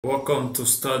Welcome to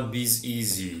Start Biz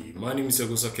Easy. My name is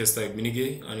Egosa Kesta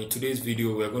Igminige, and in today's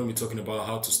video we are going to be talking about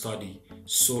how to start the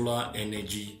solar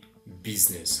energy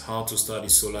business. How to start the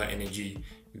solar energy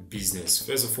business.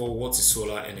 First of all, what is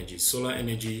solar energy? Solar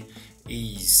energy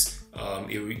is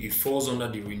it falls under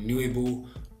the renewable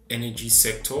energy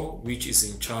sector, which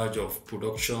is in charge of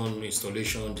production,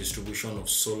 installation, distribution of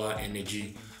solar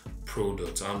energy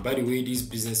product. And by the way, this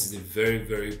business is a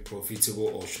very profitable,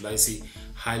 or should I say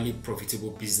highly profitable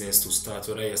business to start.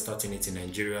 Whether you're starting it in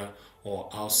Nigeria or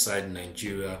outside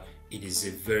Nigeria, it is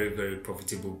a very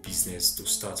profitable business to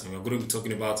start. And we're going to be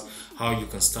talking about how you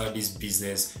can start this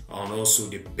business and also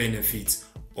the benefits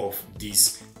of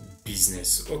this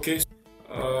business. Okay,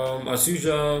 as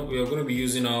usual, we are going to be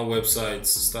using our website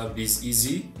Start Biz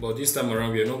Easy, but this time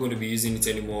around we are not going to be using it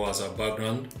anymore as our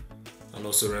background and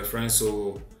also reference.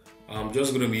 So I'm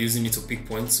just going to be using it to pick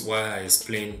points while I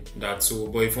explain that. So,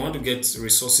 but if you want to get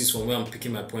resources from where I'm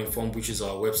picking my point from, which is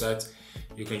our website,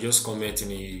 you can just comment in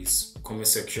the comment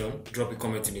section, drop a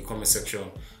comment in the comment section,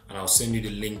 and I'll send you the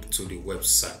link to the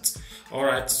website. All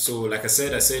right. So, like I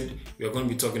said we are going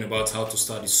to be talking about how to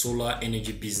start the solar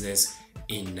energy business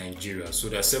in Nigeria. So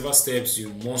there are several steps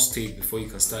you must take before you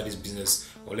can start this business,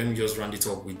 or let me just round it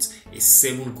up with a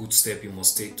 7 good steps you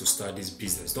must take to start this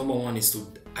business. Number 1 is to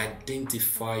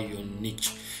identify your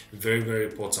niche. Very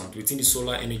important. Within the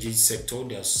solar energy sector,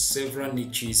 there are several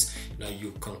niches that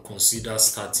you can consider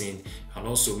starting, and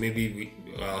also maybe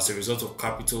as a result of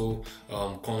capital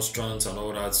constraints and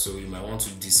all that, so you might want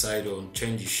to decide on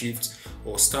change the shift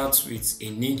or start with a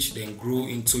niche, then grow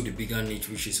into the bigger niche,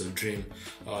 which is your dream,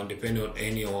 depending on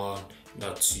anyone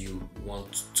that you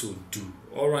want to do.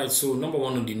 All right, so number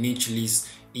 1 on the niche list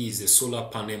is the solar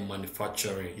panel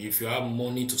manufacturing. If you have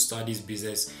money to start this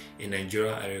business in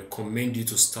Nigeria, I recommend you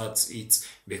to start it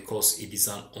because it is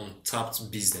an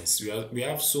untapped business. We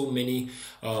have so many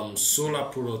solar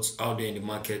products out there in the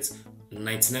market.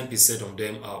 99% of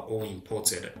them are all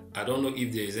imported. I don't know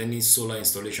if there is any solar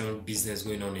installation business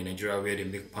going on in Nigeria where they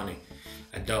make panel.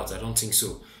 I don't think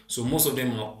so. So most of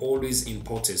them are always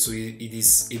imported. So it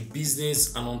is a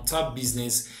business, an untapped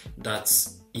business that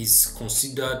is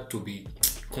considered to be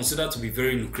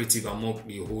very lucrative among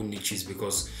the whole niches,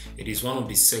 because it is one of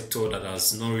the sector that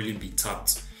has not really been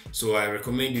tapped. So I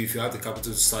recommend you, if you have the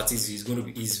capital to start it,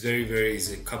 it's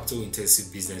a capital intensive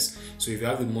business. So if you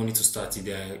have the money to start it,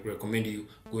 then I recommend you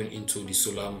going into the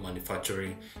solar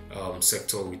manufacturing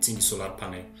sector within the solar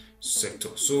panel sector.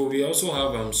 So we also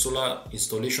have solar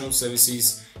installation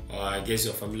services. I guess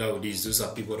you're familiar with these. Those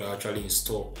are people that actually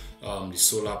install the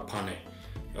solar panel.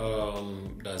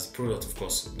 That's the product, of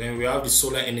course. Then we have the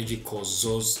solar energy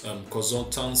consultancy.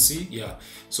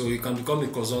 So you can become a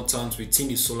consultant within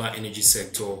the solar energy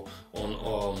sector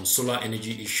on solar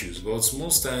energy issues. But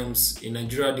most times in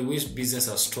Nigeria, the way business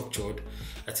are structured,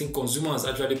 I think consumers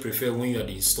actually prefer when you are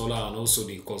the installer and also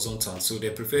the consultant. So they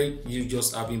prefer you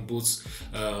just having both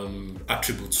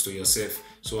attributes to yourself.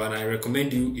 So, and I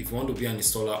recommend you, if you want to be an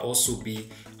installer, also be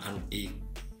a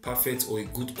perfect or a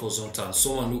good consultant,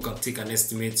 someone who can take an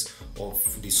estimate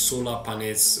of the solar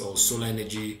panels or solar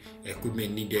energy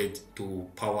equipment needed to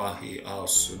power a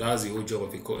house. So that's the whole job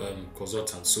of a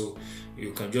consultant. So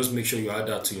you can just make sure you add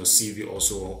that to your CV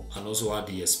also, and also add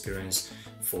the experience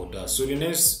for that. So the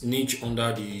next niche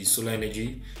under the solar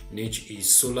energy niche is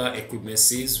solar equipment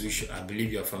sales, which I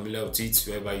believe you are familiar with it,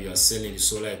 whereby you are selling the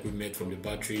solar equipment from the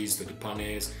batteries to the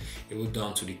panels, even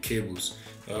down to the cables.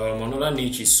 Another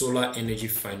niche is solar energy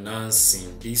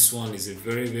financing. This one is a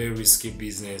very risky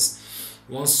business.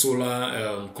 One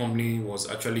solar company was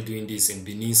actually doing this in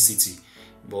Benin City,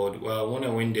 but when I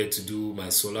went there to do my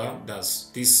solar, that's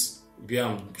this where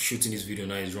I'm shooting this video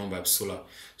now is run by solar.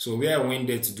 So where I went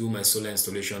there to do my solar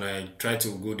installation, I tried to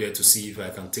go there to see if I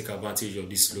can take advantage of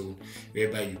this loan,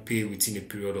 whereby you pay within a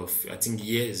period of, I think,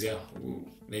 years.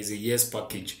 There's a year's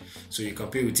package, so you can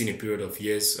pay within a period of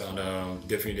years, and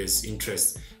definitely there's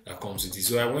interest that comes with it.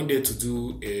 So I went there to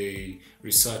do a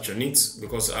research on it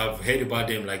because I've heard about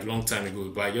them like long time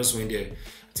ago, but I just went there,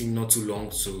 I think not too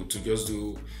long, so to just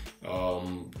do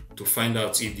to find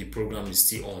out if the program is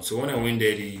still on. So when I went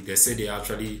there, they said they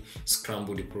actually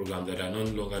scrambled the program, that are no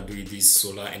longer doing this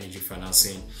solar energy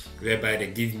financing, whereby they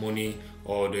give money,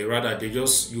 or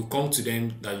you come to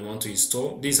them that you want to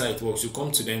install. This is how it works. You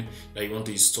come to them that you want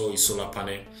to install a solar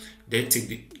panel. They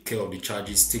take care of the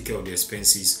charges, take care of the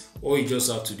expenses. All you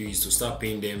just have to do is to start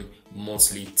paying them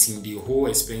monthly till the whole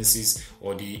expenses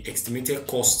or the estimated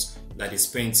cost that they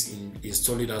spent in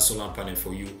installing that solar panel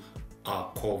for you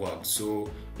are covered. So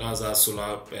that's how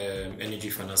solar energy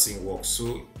financing works.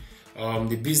 So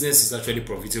The business is actually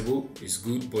profitable, it's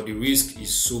good, but the risk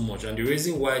is so much. And the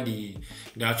reason why they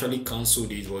actually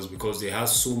cancelled it was because they had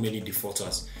so many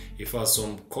defaulters. In fact,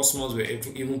 some customers were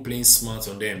even playing smart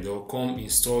on them. They'll come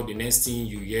install, the next thing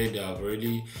you hear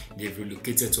they've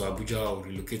relocated to Abuja or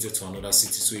relocated to another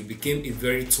city. So it became a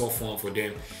very tough one for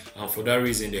them, and for that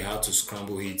reason they had to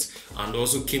scramble it, and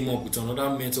also came up with another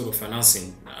method of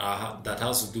financing that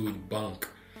has to do with bank.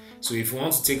 So if you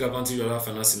want to take advantage of that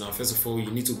financing, now first of all you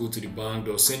need to go to the bank.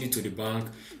 They'll send it to the bank,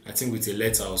 I think with a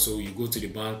letter or so. You go to the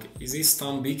bank. Is it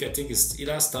Stanbic? I think it's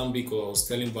either Stanbic or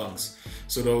Sterling Banks.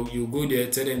 So you go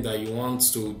there, tell them that you want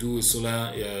to do a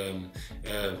solar,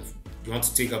 you want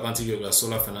to take advantage of the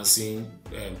solar financing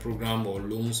program or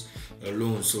loans.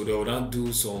 So they will not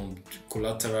do some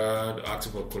collateral,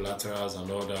 active for collaterals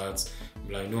and all that.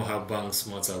 Like, you know how banks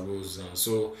matter goes.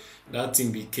 So that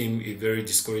thing became a very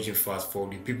discouraging fact for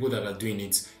the people that are doing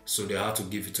it. So they had to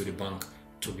give it to the bank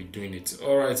to be doing it.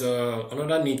 All right.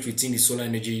 Another niche within the solar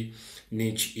energy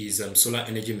niche is solar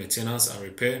energy maintenance and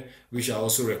repair, which I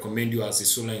also recommend you as a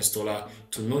solar installer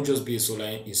to not just be a solar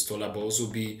installer, but also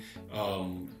be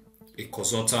a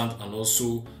consultant and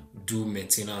also do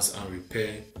maintenance and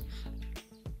repair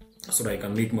so that you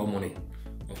can make more money.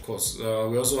 Of course,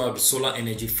 we also have the solar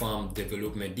energy farm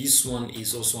development. This one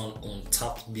is also an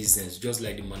untapped business, just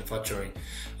like the manufacturing.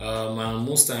 And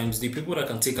most times, the people that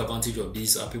can take advantage of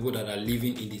this are people that are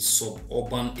living in the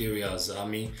suburban areas. I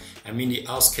mean the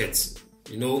outskirts.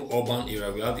 You know, urban area.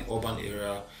 We have the urban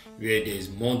area where there is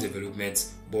more development,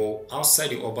 but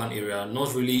outside the urban area,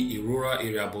 not really a rural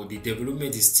area, but the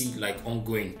development is still like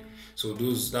ongoing. So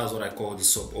that's what I call the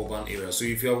suburban area. So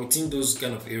if you are within those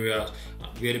kind of areas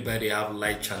whereby they have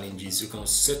light challenges, you can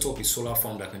set up a solar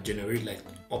farm that can generate like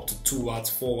up to 2 watts,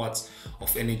 4 watts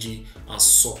of energy and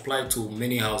supply to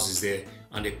many houses there,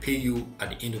 and they pay you at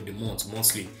the end of the month,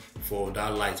 monthly, for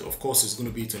that light. Of course, it's going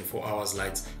to be 24 hours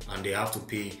light, and they have to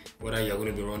pay whether you're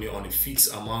going to be running on a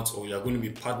fixed amount or you're going to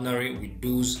be partnering with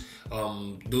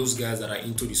those guys that are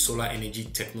into the solar energy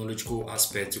technological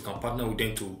aspect. You can partner with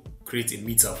them to create a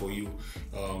meter for you,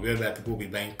 whereby people will be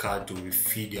buying card to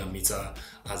refill their meter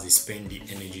as they spend the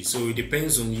energy. So it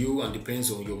depends on you and depends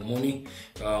on your money,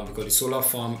 because the solar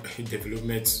farm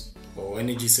development or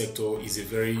energy sector is a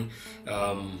very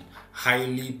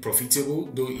highly profitable,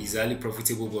 though it's highly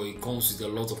profitable, but it comes with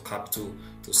a lot of capital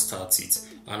to start it.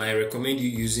 And I recommend you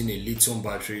using a lithium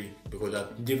battery, because there are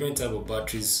different type of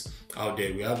batteries out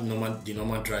there. We have the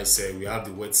normal dry cell, we have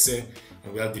the wet cell,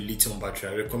 and we have the lithium battery.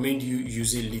 I recommend you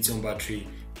using lithium battery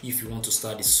if you want to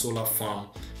start the solar farm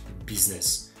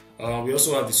business. We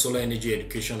also have the solar energy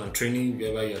education and training,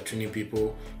 whereby you are training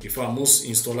people. In fact, most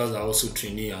installers are also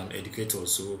training and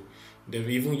educators. So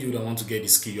even you that want to get the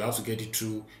skill, you have to get it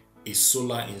through a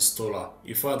solar installer.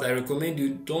 In fact, I recommend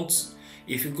you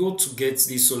if you go to get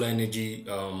this solar energy,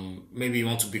 maybe you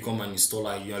want to become an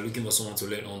installer, you are looking for someone to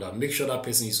learn on that, make sure that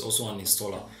person is also an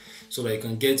installer, so that you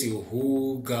can get a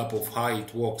whole gap of how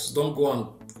it works. Don't go and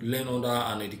learn under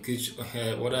an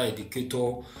educator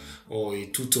or a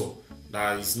tutor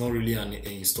that is not really an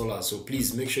installer. So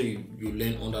please make sure you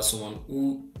learn under someone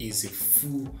who is a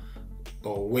full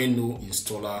or well-known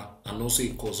installer and also a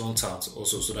consultant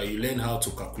also, so that you learn how to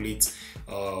calculate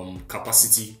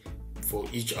capacity for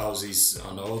each houses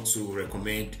and how to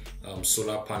recommend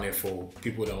solar panel for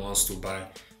people that wants to buy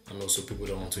and also people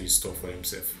that want to install for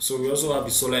themselves. So we also have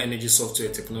the solar energy software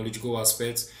technological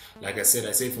aspect. Like I said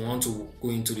if you want to go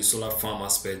into the solar farm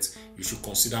aspect, you should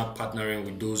consider partnering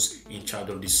with those in charge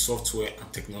of the software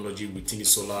and technology within the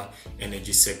solar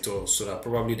energy sector, so that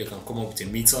probably they can come up with a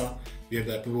meter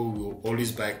whereby people will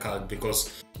always buy card,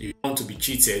 because you want to be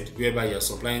cheated whereby you're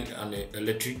supplying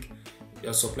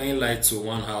you're supplying light to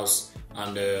one house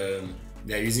and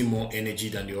they're using more energy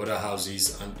than the other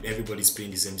houses and everybody's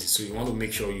paying the same thing. So you want to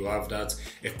make sure you have that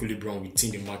equilibrium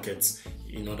within the market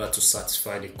in order to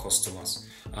satisfy the customers.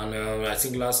 And I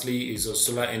think lastly is a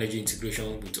solar energy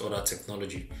integration with other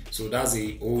technology. So that's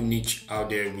a whole niche out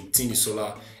there within the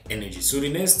solar energy. So the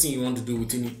next thing you want to do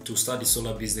to start the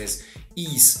solar business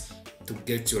is to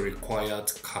get your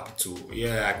required capital.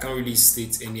 I can't really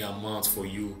state any amount for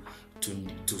you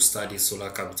to start the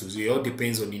solar capital. So it all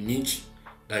depends on the niche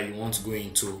that you want to go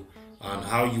into and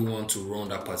how you want to run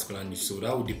that particular niche. So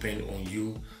that will depend on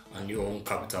you and your own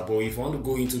capital. But if you want to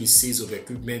go into the sales of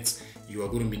equipment, you are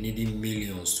going to be needing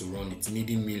millions to run it,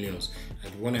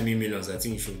 And when I mean millions, I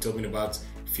think you should be talking about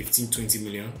 15-20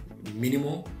 million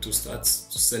minimum to start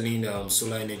selling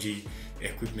solar energy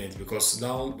equipment, because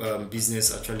now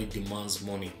business actually demands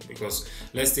money. Because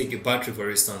let's take a battery for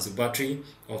instance. A battery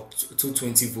of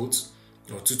 220 volts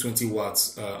or 220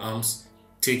 watts amps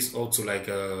takes up to like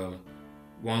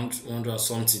 100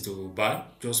 something to buy,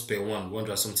 just per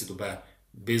 100 something to buy,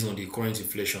 based on the current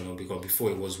inflation, or because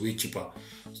before it was way cheaper.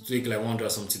 So take like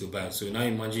 100 something to buy. So now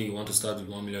imagine you want to start with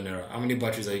 1 million naira. How many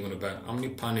batteries are you going to buy? How many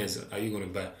panels are you going to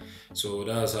buy? So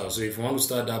that's how. So if you want to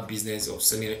start that business of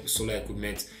selling solar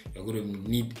equipment, you're going to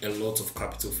need a lot of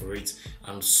capital for it,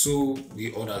 and so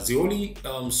the others. The only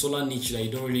solar niche that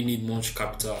you don't really need much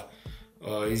capital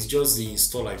is just the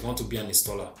installer. If you want to be an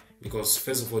installer, because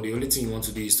first of all, the only thing you want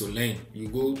to do is to learn. You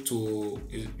go to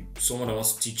someone that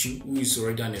wants to teach you, who is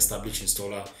already an established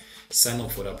installer, sign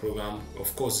up for that program.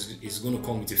 Of course, it's going to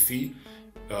come with a fee.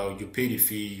 You pay the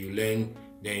fee, you learn,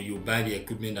 then you buy the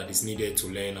equipment that is needed to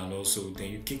learn, and also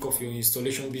then you kick off your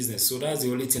installation business. So that's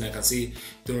the only thing I can say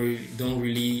don't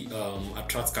really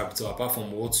attract capital, apart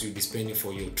from what you'll be spending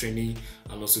for your training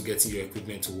and also getting your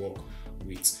equipment to work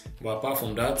with. But apart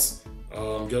from that,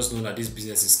 just know that this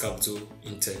business is capital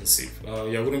intensive.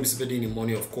 You're going to be spending the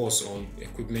money, of course, on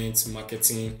equipment,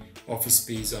 marketing, office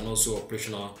space, and also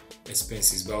operational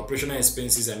expenses. By operational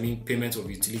expenses, I mean payment of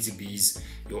utility bills,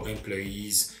 your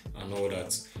employees, and all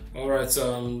that. All right.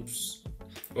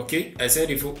 Okay, I said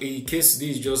if in case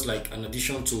this is just like an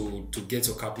addition to get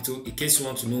your capital, in case you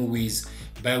want to know ways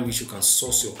by which you can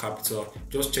source your capital,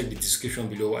 just check the description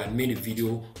below. I made a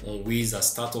video on ways that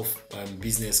startup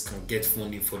business can get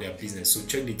funding for their business. So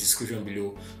check the description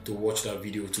below to watch that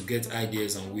video to get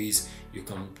ideas and ways you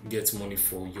can get money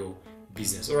for your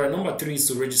business. All right, number 3 is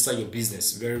to register your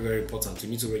business. Very, very important. You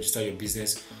need to register your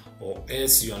business, or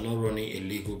else you are not running a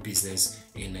legal business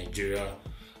in Nigeria.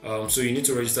 So you need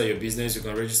to register your business. You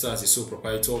can register as a sole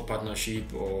proprietor,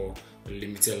 partnership, or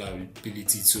limited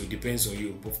liability. So it depends on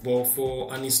you. But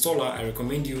for an installer, I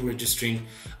recommend you registering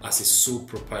as a sole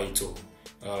proprietor.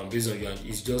 Based on you,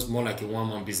 it's just more like a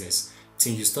one-man business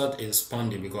till you start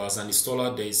expanding. Because as an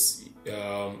installer, there is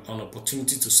an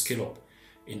opportunity to scale up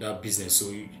in that business.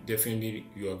 So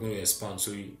you are going to expand.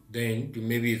 So then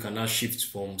maybe you can now shift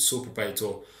from sole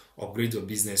proprietor, upgrade your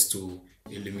business to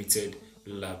a limited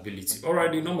liability. All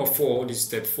right, the number 4, the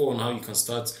step 4 on how you can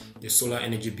start the solar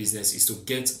energy business is to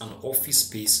get an office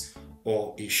space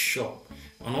or a shop.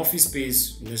 An office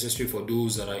space necessary for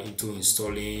those that are into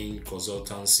installing,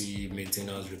 consultancy,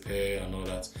 maintenance, repair, and all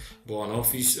that. But an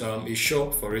office, a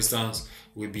shop, for instance,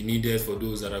 will be needed for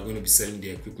those that are going to be selling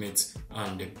the equipment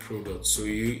and the product. So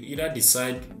you either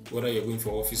decide whether you're going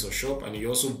for office or shop, and it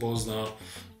also boils down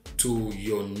to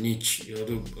your niche.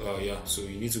 So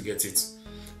you need to get it.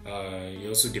 It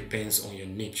also depends on your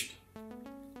niche.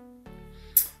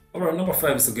 Alright, number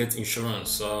 5 is to get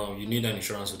insurance. You need an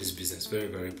insurance for this business. Very,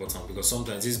 very important, because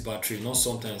sometimes these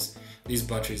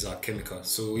batteries are chemical.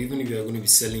 So even if you are going to be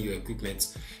selling your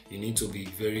equipment, you need to be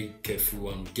very careful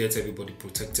and get everybody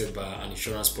protected by an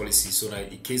insurance policy, so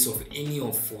that in case of any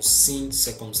unforeseen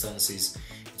circumstances,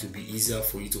 it will be easier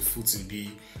for you to foot the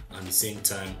bill, and at the same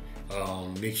time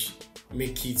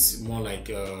make it more like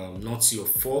not your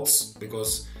fault.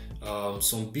 Because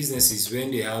some businesses,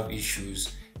 when they have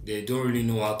issues, they don't really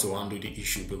know how to handle the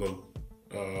issue, because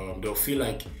they'll feel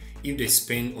like if they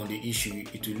spend on the issue,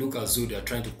 it will look as though they're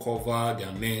trying to cover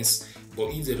their mess.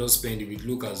 But if they don't spend, it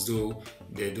will look as though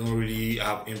they don't really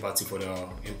have empathy for their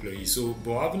employees. So,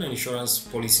 but having an insurance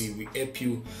policy will help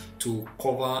you to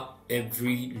cover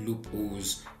every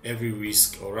loopholes, every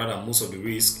risk, or rather most of the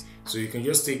risk. So you can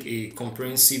just take a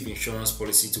comprehensive insurance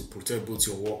policy to protect both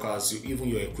your workers, even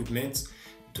your equipment,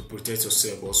 to protect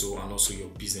yourself also, and also your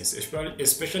business.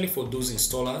 Especially for those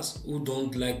installers who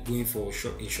don't like going for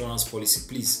insurance policy,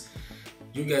 please,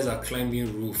 you guys are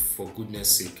climbing roof, for goodness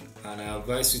sake. And I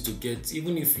advise you to get,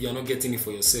 even if you're not getting it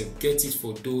for yourself, get it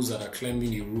for those that are climbing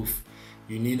the roof.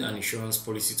 You need an insurance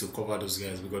policy to cover those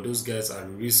guys, because those guys are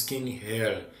risking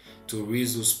hell to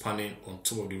raise those panels on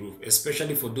top of the roof,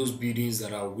 especially for those buildings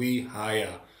that are way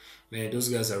higher. Man, those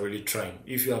guys are really trying.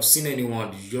 If you have seen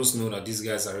anyone, you just know that these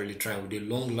guys are really trying with a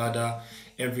long ladder,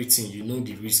 everything. You know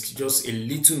the risk. Just a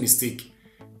little mistake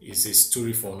is a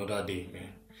story for another day, man.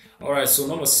 All right, so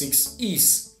number 6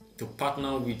 is to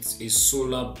partner with a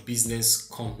solar business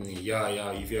company.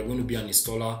 If you're going to be an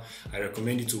installer, I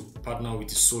recommend you to partner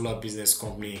with a solar business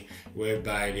company,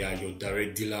 whereby they are your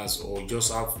direct dealers, or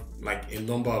just have like a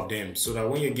number of them, so that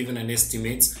when you're given an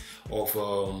estimate of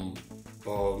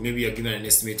or maybe you're giving an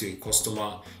estimate to a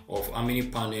customer of how many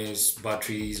panels,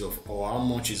 batteries, or how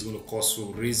much it's going to cost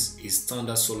to raise a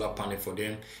standard solar panel for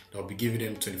them. They'll be giving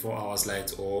them 24 hours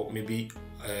light, or maybe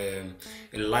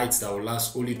a light that will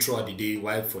last only throughout the day,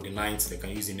 while for the night they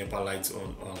can use the NEPA lights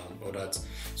on all that.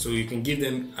 So you can give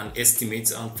them an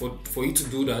estimate, and for you to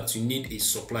do that, you need a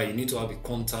supplier. You need to have a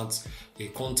contact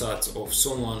of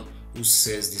someone who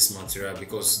sells this material,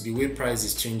 because the way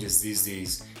prices changes these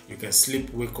days, You can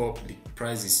sleep, wake up, the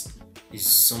price is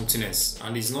something else,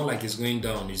 and it's not like it's going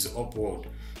down, it's upward,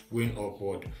 going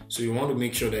upward. So you want to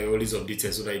make sure that you're always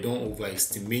updated so that you don't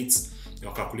overestimate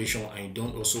your calculation and you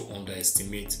don't also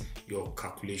underestimate your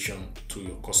calculation to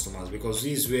your customers, because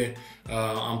this is where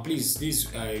and please, this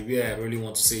is where I really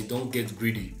want to say, don't get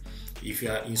greedy. If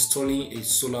you are installing a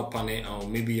solar panel, or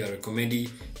maybe you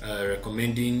are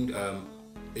recommending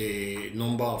a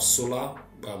number of solar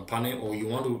panel, or you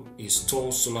want to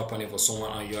install solar panel for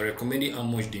someone and you are recommending how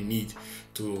much they need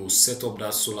to set up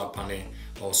that solar panel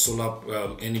or solar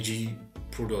energy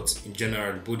products in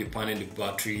general, both the panel, the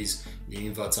batteries, the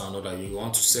inverter and all that, you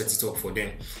want to set it up for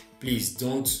them, please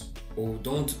don't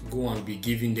go and be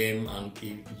giving them and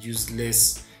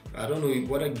useless, I don't know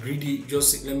whether greedy,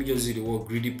 let me just say the word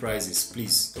greedy prices.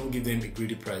 Please don't give them a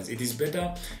greedy price. It is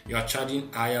better you are charging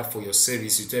higher for your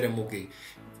service. You tell them, okay,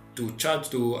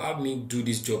 to have me do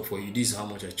this job for you, this is how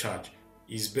much I charge.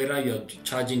 It's better you're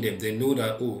charging them. They know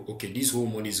that, oh, okay, this whole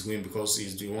money is going because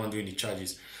he's the one doing the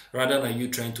charges, rather than you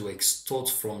trying to extort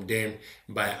from them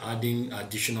by adding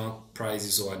additional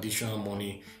prices or additional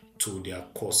money to their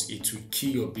cost. It will kill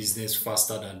your business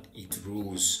faster than it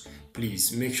grows.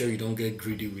 Please make sure you don't get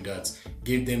greedy with that.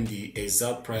 Give them the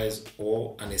exact price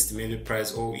or an estimated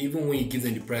price, or even when you give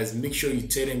them the price, make sure you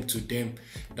tell them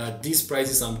that these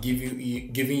prices I'm giving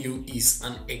you is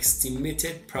an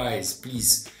estimated price,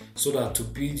 please, so that to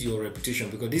build your reputation,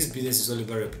 because this business is all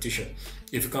about reputation.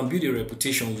 If you can build a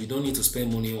reputation, you don't need to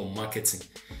spend money on marketing.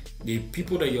 The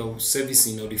people that you're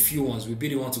servicing, or the few ones, will be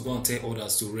the one to go and tell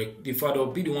others to the father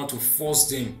will be the one to force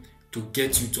them to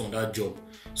get you on that job.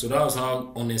 So that was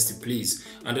how honesty plays.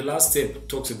 And the last step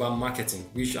talks about marketing,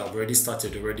 which I've already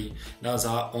started already. That's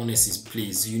how honesty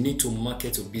plays. You need to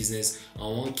market your business,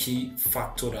 and one key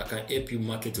factor that can help you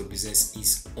market your business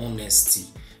is honesty.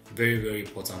 Very, very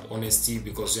important, honesty,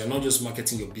 because you're not just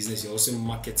marketing your business, you're also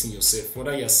marketing yourself.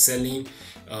 Whether you're selling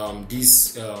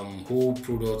this whole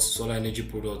product, solar energy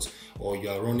product, or you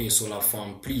are running a solar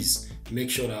farm, please make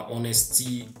sure that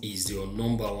honesty is your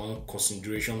number one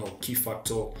consideration or key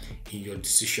factor in your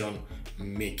decision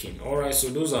making. All right, so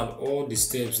those are all the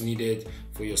steps needed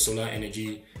for your solar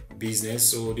energy business.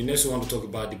 So the next we want to talk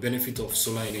about the benefit of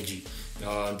solar energy.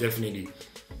 Definitely,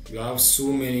 you have so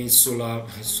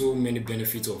many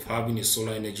benefits of having a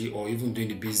solar energy or even doing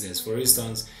the business. For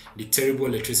instance, the terrible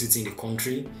electricity in the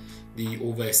country, the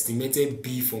overestimated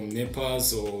bill from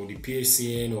NEPAs or the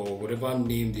PSCN or whatever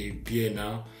name they bear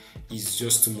now is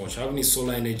just too much. Having a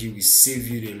solar energy will save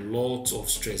you a lot of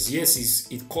stress.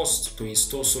 Yes, it costs to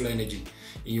install solar energy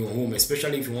in your home,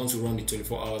 especially if you want to run the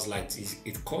 24 hours light.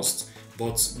 It costs,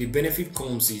 but the benefit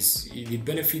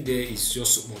there is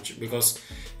just so much, because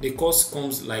the cost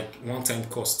comes like one-time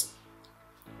cost,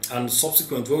 and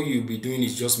subsequent what you'll be doing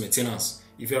is just maintenance.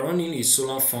 If you're running a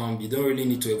solar farm, you don't really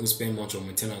need to even spend much on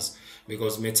maintenance,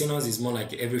 because maintenance is more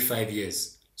like every 5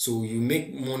 years. So you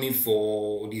make money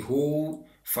for the whole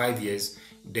 5 years.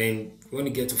 Then when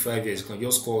you get to 5 years, you can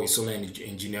just call a solar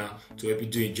engineer to help you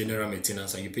do a general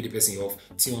maintenance, and you pay the person off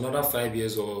till another 5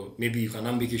 years, or maybe you can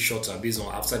now make it shorter based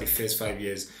on after the first 5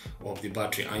 years of the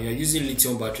battery. And you're using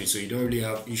lithium battery, so you don't really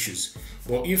have issues.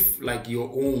 But if like your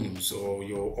homes or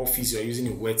your office, you're using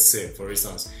a wet cell, for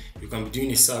instance, you can be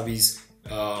doing a service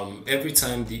every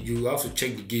time. You have to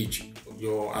check the gauge,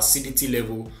 your acidity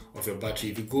level of your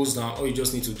battery. If it goes down, all you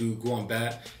just need to do, go and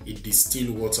buy a distilled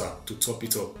water to top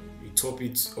it up. You top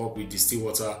it up with distilled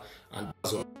water, and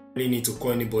that's all. You really need to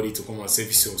call anybody to come and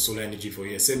service your solar energy for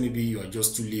you, except maybe you are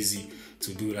just too lazy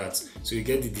to do that. So you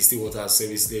get the distilled water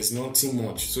service. There's nothing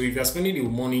much. So if you're spending the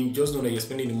money, just know that you're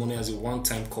spending the money as a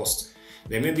one-time cost.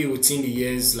 Then maybe within the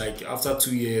years, like after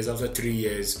 2 years, after 3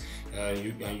 years,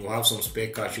 you have some spare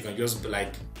cash, you can just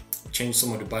like change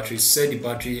some of the batteries, set the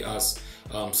battery as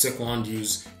second-hand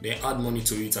use, then add money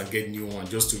to it and get new one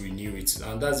just to renew it.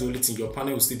 And that's the only thing. Your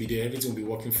panel will still be there, everything will be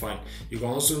working fine. You can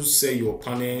also sell your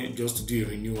panel just to do a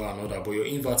renewal and all that, but your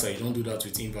inverter, you don't do that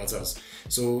with inverters.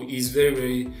 So it's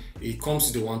it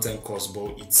comes to the one-time cost,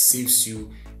 but it saves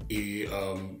you a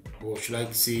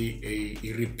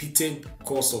repeated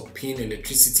cost of paying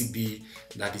electricity bill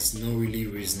that is not really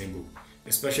reasonable,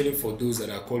 especially for those that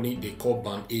they call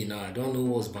band A. Now I don't know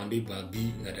what's band A, band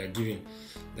B that they're giving,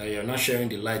 that you're not sharing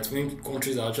the light. When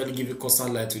countries are actually giving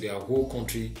constant light to their whole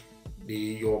country,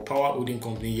 your power holding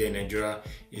company here in Nigeria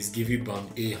is giving band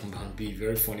A and band B.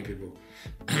 Very funny people.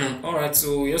 All right,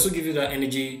 so we also give you that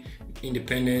energy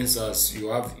independence, as you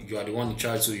are the one in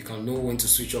charge, so you can know when to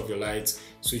switch off your lights,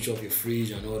 switch off your fridge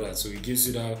and all that. So it gives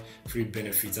you that free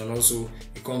benefits, and also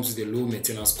it comes with a low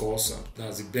maintenance cost.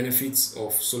 That's the benefits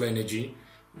of solar energy.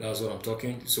 That's what I'm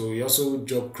talking. So we also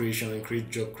job creation, create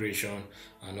job creation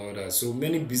and all that. So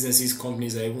many businesses,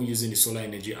 companies are even using the solar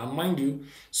energy. And mind you,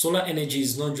 solar energy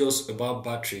is not just about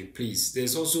battery, please.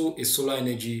 There's also a solar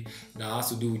energy that has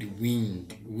to do with the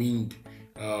wind.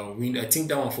 I think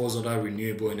that one falls under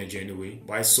renewable energy anyway.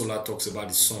 Why solar talks about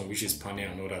the sun, which is panel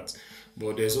and all that.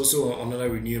 But there's also another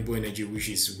renewable energy, which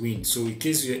is wind. So in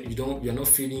case you're not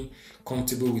feeling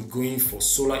comfortable with going for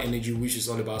solar energy, which is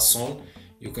all about sun,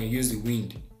 you can use the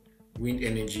wind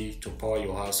energy to power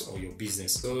your house or your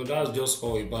business. So that's just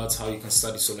all about how you can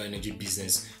start the solar energy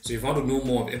business. So if you want to know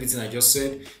more of everything I just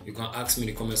said, you can ask me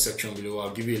in the comment section below. I'll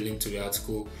give you a link to the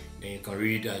article, then you can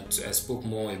read. I spoke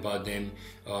more about them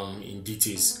in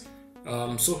details.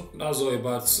 So that's all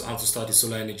about how to start the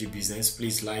solar energy business.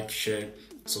 Please like, share,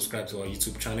 subscribe to our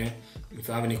YouTube channel. If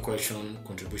you have any question,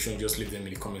 contribution, just leave them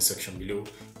in the comment section below.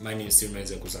 My name is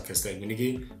Renewable,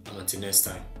 and until next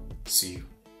time, see you.